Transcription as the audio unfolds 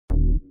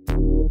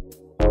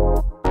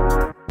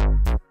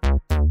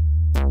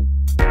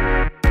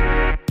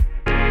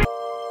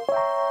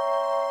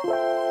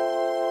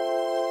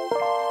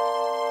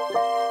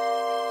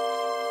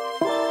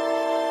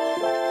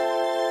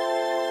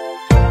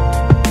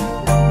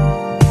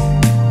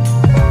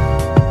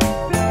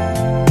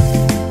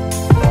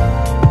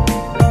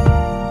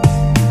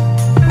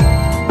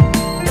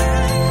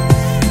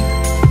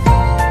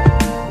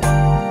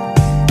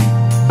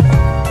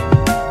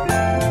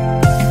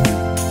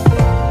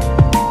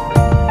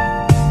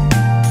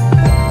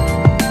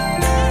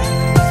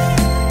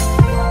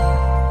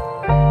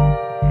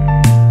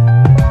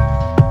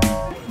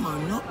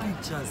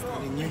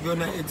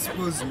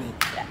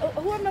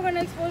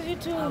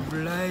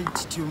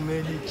lied to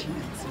many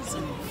kids.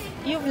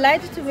 You've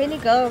lied to many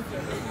girls. So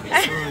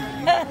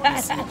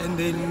you see, and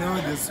they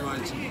know this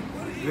watch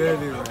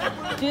very well.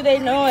 Do they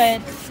know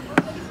it?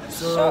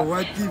 So Sure.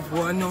 what if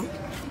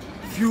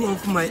few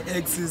of my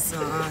exes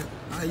are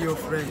your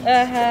friends?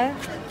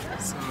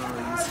 So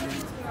you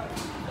see.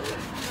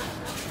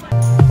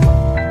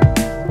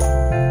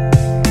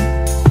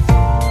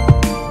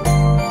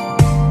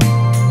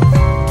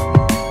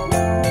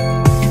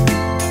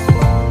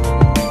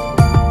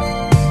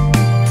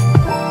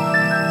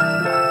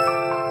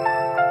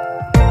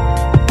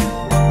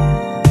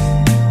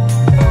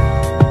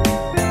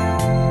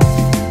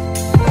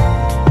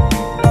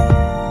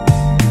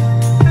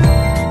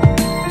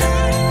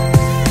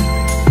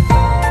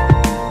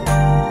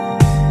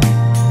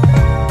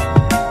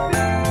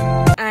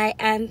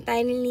 I'm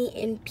finally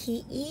in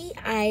PE.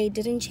 I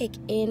didn't check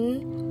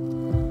in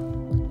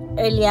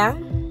earlier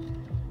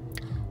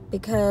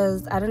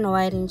because I don't know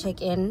why I didn't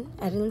check in.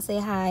 I didn't say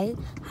hi.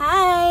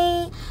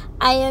 Hi,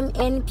 I am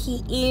in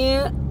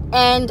PE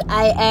and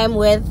I am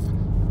with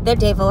the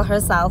devil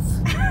herself.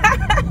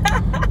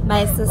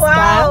 My sister.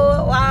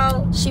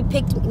 Wow. She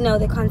picked me. No,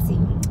 they can't see.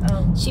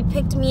 Oh. She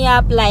picked me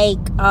up like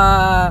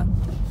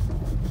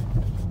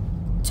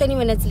 20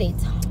 minutes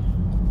late.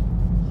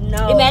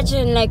 No.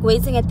 Imagine like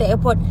waiting at the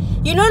airport.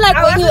 You know, like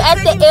when you're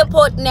at the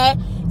airport,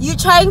 you're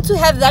trying to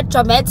have that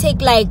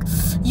dramatic, like,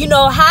 you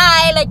know,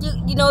 hi, like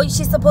you know,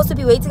 she's supposed to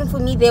be waiting for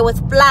me there with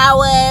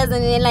flowers,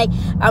 and then like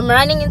I'm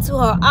running into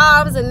her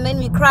arms, and then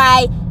we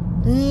cry.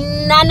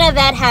 None of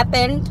that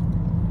happened.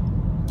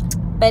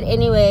 But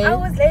anyway, I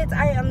was late.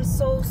 I am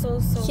so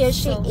here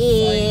she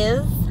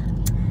is.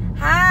 Sorry.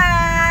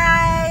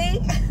 Hi.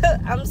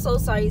 I'm so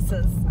sorry,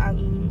 sis.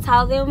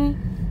 Tell them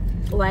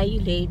why you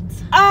late.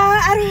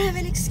 I don't have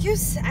an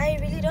excuse. I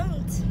really don't.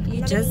 I'm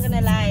not even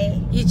gonna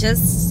lie. You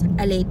just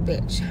a late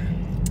bitch.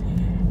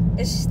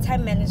 It's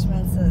time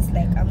management, sis.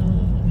 Like,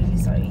 I'm really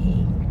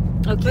sorry.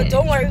 Okay. But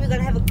don't worry, we're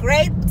gonna have a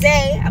great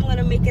day. I'm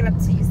gonna make it up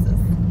to you, sis.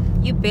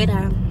 You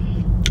better.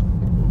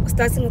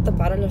 Starting with the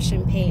bottle of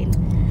champagne.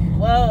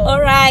 Whoa. All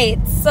right,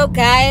 so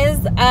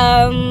guys,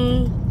 all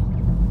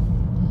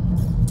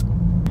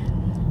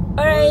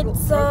right,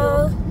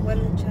 so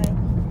One try.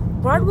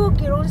 Broadwalk,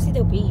 you don't see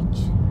the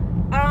beach.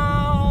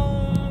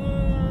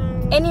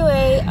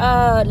 Anyway,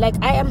 like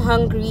I am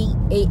hungry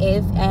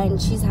AF and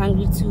she's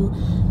hungry too,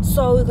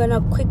 so we're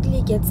gonna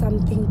quickly get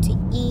something to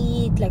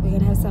eat. Like we're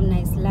gonna have some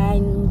nice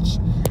lunch.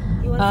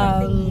 You want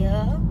something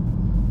here?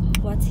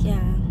 What's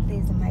here?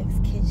 There's a Mike's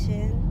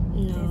Kitchen.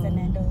 No. There's a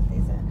Nando's.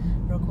 There's a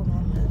Rocco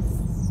Mama's.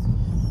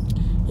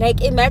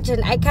 Like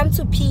imagine I come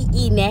to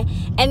PE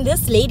and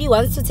this lady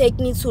wants to take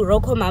me to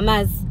Rocco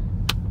Mama's.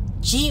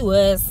 Gee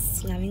whiz.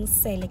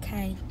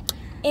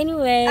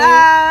 Anyway,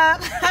 I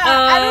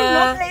don't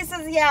know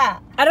places here.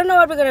 I don't know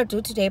what we're gonna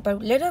do today,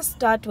 but let us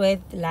start with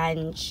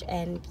lunch,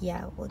 and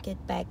yeah, we'll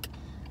get back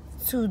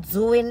to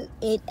doing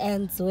it.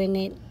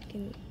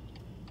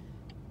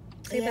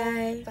 Say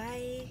bye.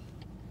 Bye.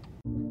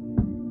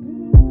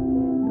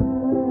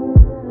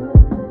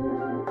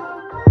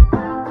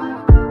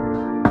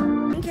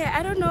 Okay,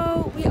 I don't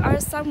know. We are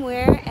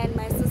somewhere, and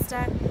my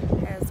sister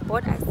has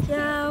bought us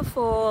here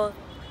for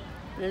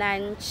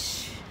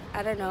lunch.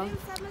 I don't know.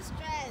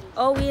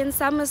 Oh, we're in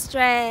Summer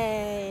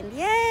Strand.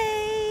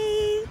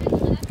 Yay!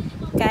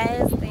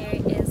 Guys, there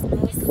is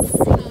no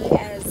city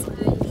as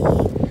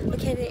windy.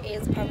 Okay, there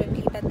is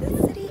probably, but this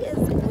city is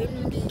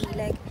windy.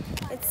 Like,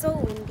 it's so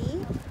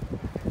windy.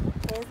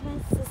 There's my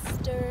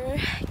sister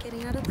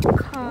getting out of the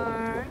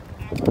car.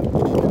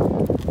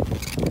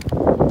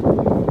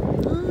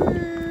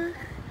 Ooh.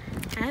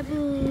 Hi,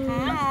 boo.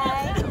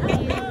 Hi.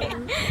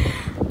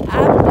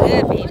 I'm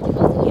good, baby.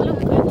 You look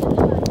good.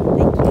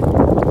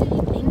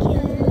 Thank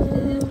you.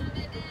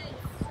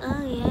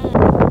 Oh, yeah.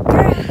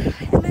 Girl,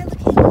 am I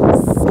looking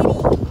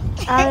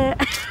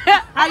skinny?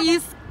 Are you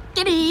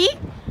skinny?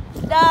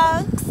 No.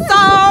 So?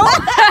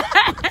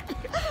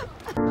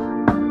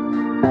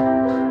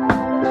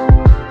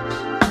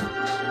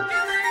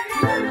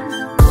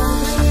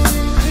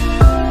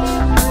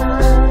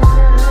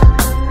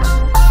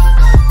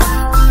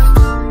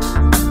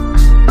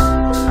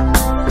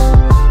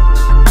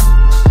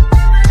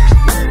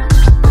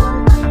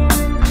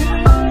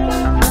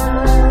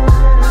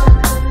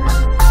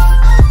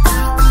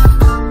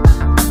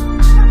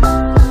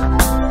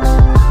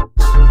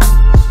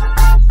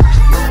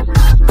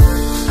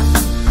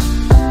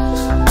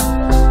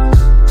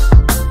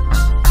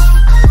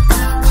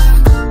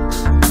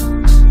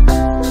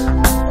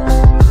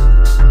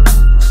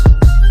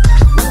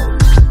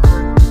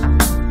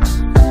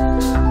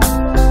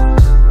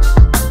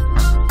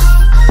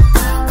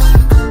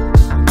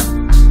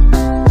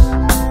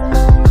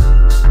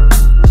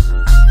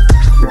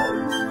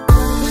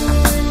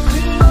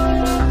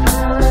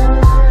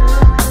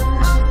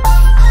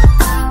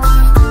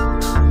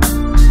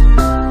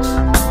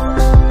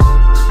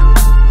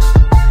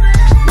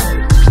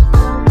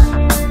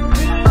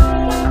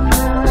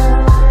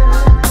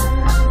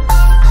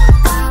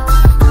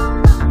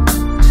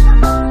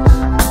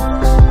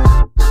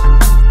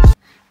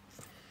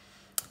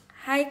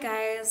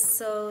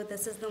 so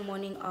this is the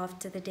morning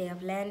after the day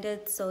I've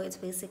landed. So it's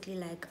basically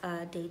like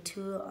day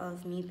 2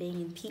 of me being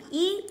in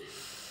PE.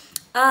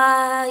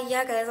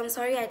 Yeah guys, I'm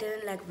sorry I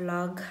didn't like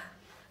vlog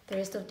the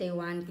rest of day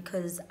 1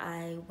 because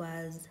I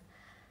was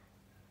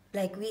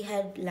like, we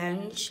had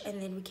lunch and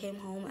then we came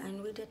home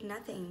and we did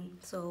nothing.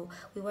 So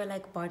we were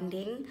like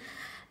bonding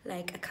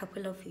like a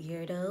couple of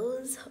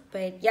weirdos.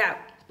 But yeah,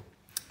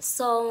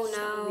 so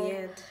now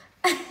weird.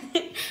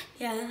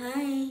 yeah,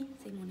 hi,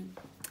 say morning.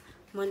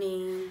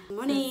 Morning.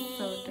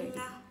 So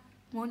dirty.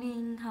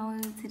 Morning, how are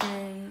you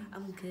today?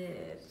 I'm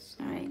good.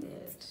 Alright.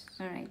 Good.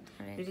 Alright.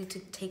 Ready to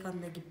take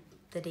on the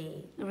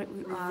day. We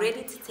are.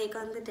 Ready to take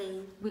on the day.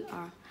 We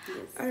are. Yes.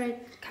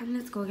 Alright, come,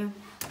 let's go again.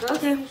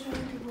 Okay.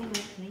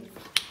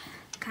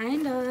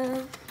 Kind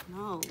of.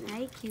 No.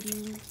 Hi,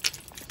 kitty.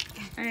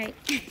 Alright.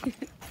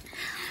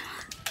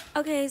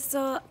 Okay,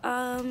 so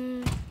I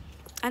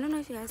don't know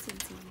if you guys can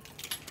see.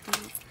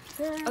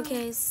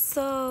 Okay,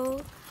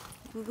 so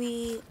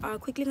we are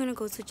quickly gonna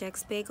go to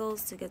Jack's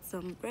Bagels to get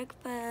some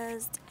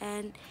breakfast,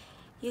 and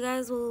you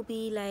guys will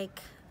be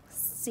like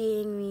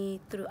seeing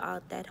me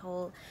throughout that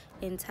whole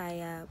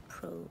entire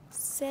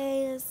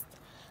process.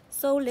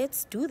 So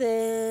let's do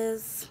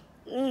this.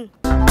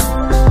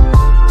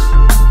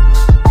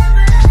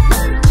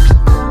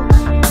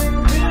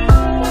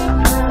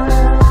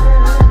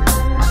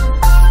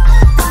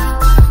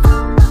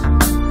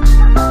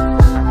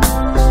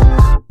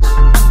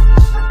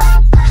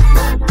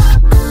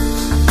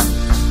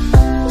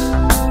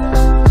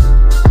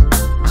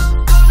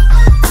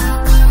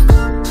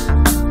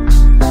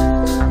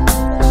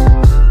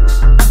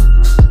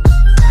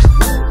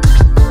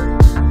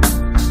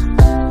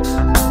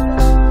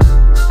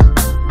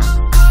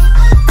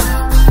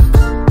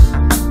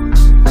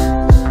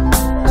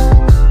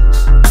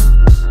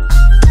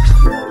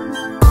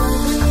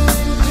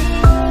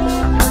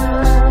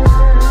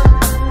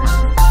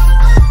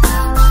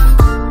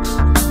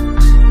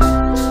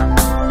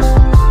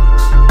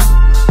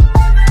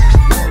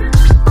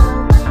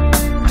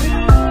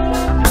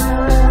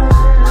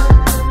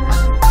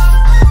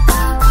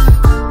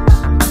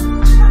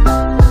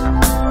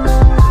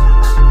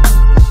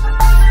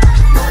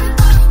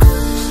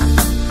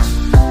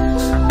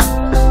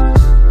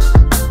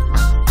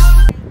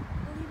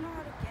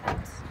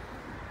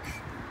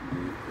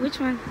 Which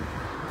one?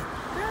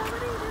 Girl,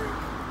 what are you doing?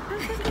 I'm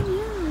talking to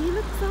you. You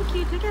look so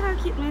cute. Look at how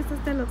cute my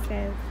sister looks,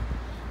 guys.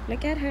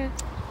 Look at her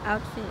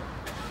outfit.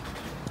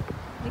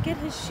 Look at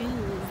her shoes.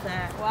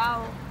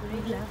 Wow. We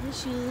love her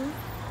shoes.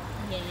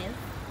 Yes.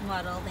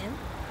 Model them.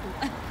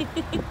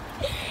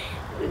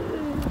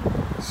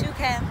 Shoe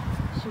cam.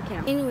 Shoe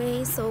cam.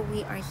 Anyway, so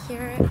we are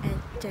here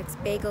at Jack's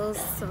Bagels.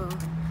 So,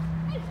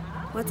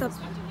 what's up?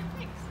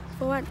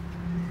 For what?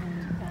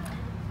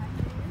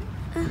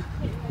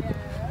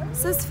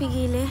 Sis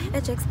Figile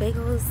at Jack's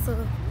Bagels. So,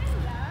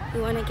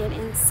 we want to get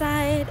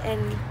inside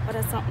and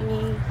order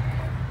something.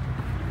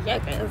 Yeah,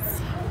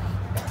 guys.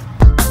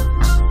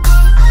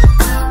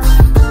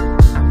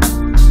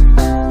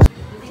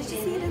 Did you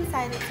see it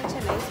inside? It's such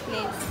a nice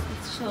place.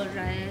 It's chill,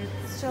 right?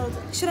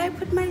 Should I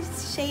put my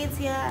shades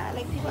here?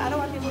 Like people, I don't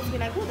want people to be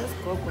like, oh, this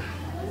Gogo.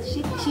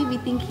 She be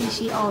thinking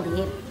she all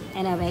red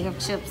and a bag of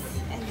chips.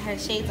 And her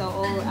shades are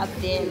all up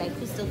there. Like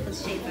who still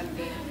puts shades up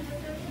there?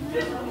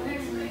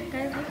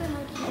 Guys, look at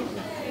how cute it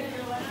is.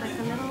 It's like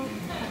a little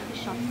coffee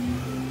shop.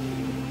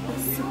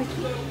 It's super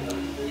cute.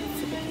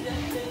 Super cute.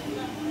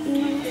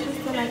 It's just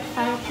the like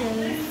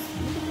fireplace.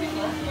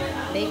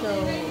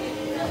 Bagel.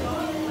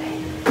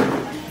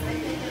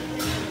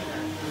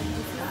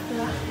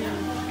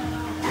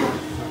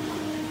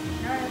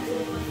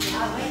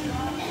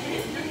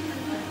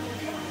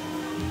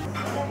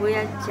 We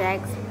are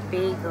Jack's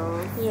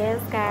Bagels. Yes,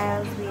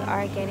 guys, we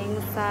are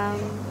getting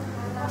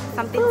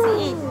something to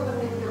eat.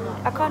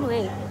 I can't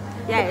wait.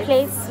 Yeah, the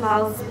place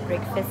smells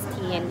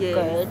breakfasty and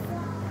good.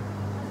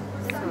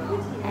 So,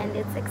 and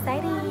it's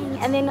exciting.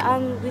 And then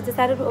we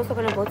decided we're also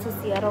gonna go to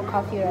Seattle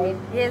Coffee, right?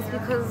 Yes,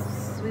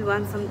 because we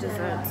want some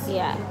desserts.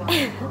 Yeah.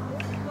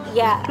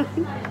 Yeah.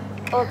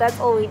 Oh, that's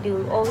all we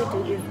do. All we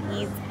do is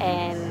eat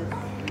and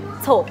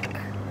talk.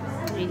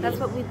 Really. That's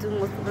what we do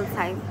most of the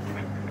time.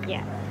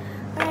 Yeah.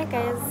 Alright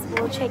guys,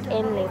 we'll check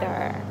in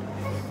later.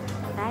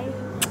 Bye.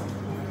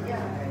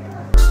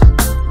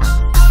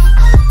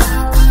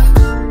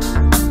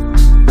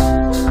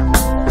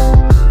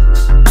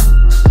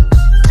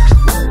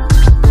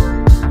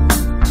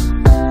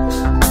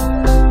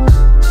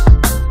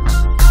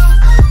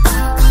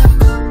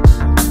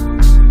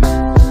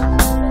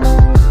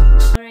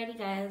 Alrighty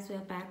guys, we're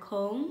back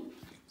home.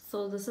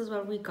 So this is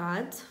what we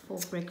got for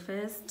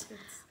breakfast.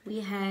 We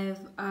have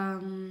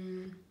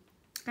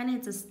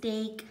it's a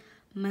steak,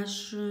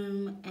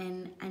 mushroom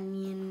and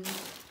onion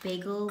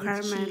bagel,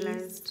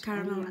 caramelized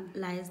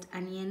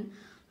onion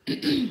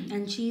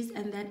and cheese,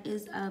 and that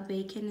is a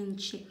bacon and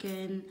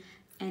chicken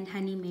and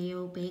honey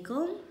mayo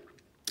bagel.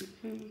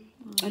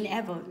 An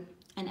apple.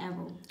 An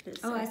apple.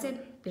 Oh, I said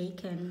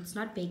bacon. It's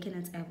not bacon,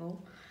 it's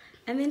apple.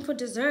 And then for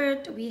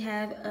dessert we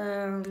have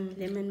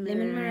lemon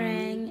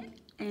meringue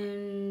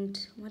And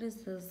what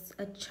is this?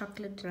 A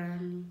chocolate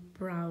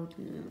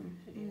brownie.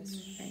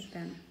 Right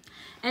then.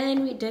 And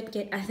then we did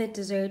get other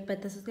dessert,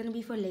 but this is gonna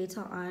be for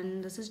later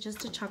on. This is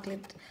just a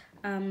chocolate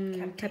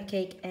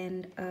cupcake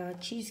and a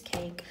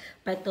cheesecake,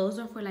 but those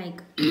are for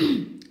like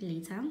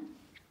later,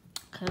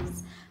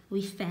 because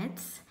we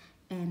fat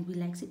and we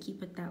like to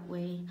keep it that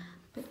way.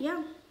 But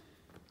yeah,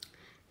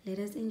 let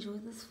us enjoy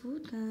this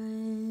food,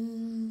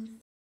 guys.